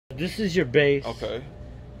this is your base. Okay.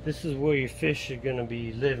 This is where your fish are gonna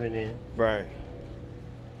be living in. Right.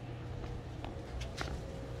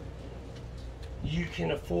 You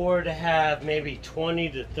can afford to have maybe 20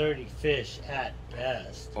 to 30 fish at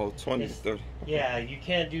best. Oh, 20 to 30. Okay. Yeah, you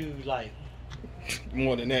can't do like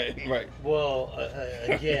More than that, right? well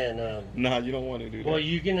again. Nah, you don't want to do that. Well,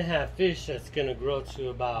 you're gonna have fish that's gonna grow to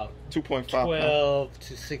about 2.5 12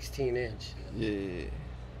 to 16 inch. Yeah.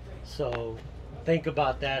 So think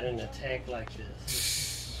about that in a tank like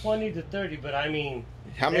this. 20 to 30, but I mean,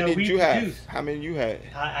 How many did you have? reproduce. How many you had?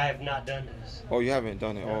 I have not done this. Oh, you haven't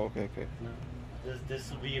done it. No. Oh, okay, okay. No. This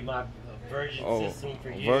will be my virgin Oh, system for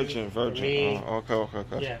you. virgin. For me. Okay.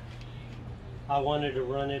 Yeah. I wanted to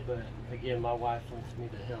run it, but again, my wife wants me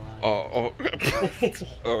the hell out of it.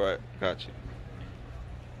 All right, gotcha.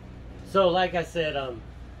 So, like I said,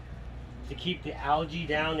 to keep the algae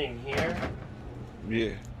down in here,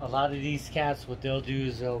 Yeah. a lot of these cats, what they'll do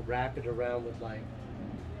is they'll wrap it around with like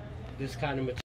this kind of material.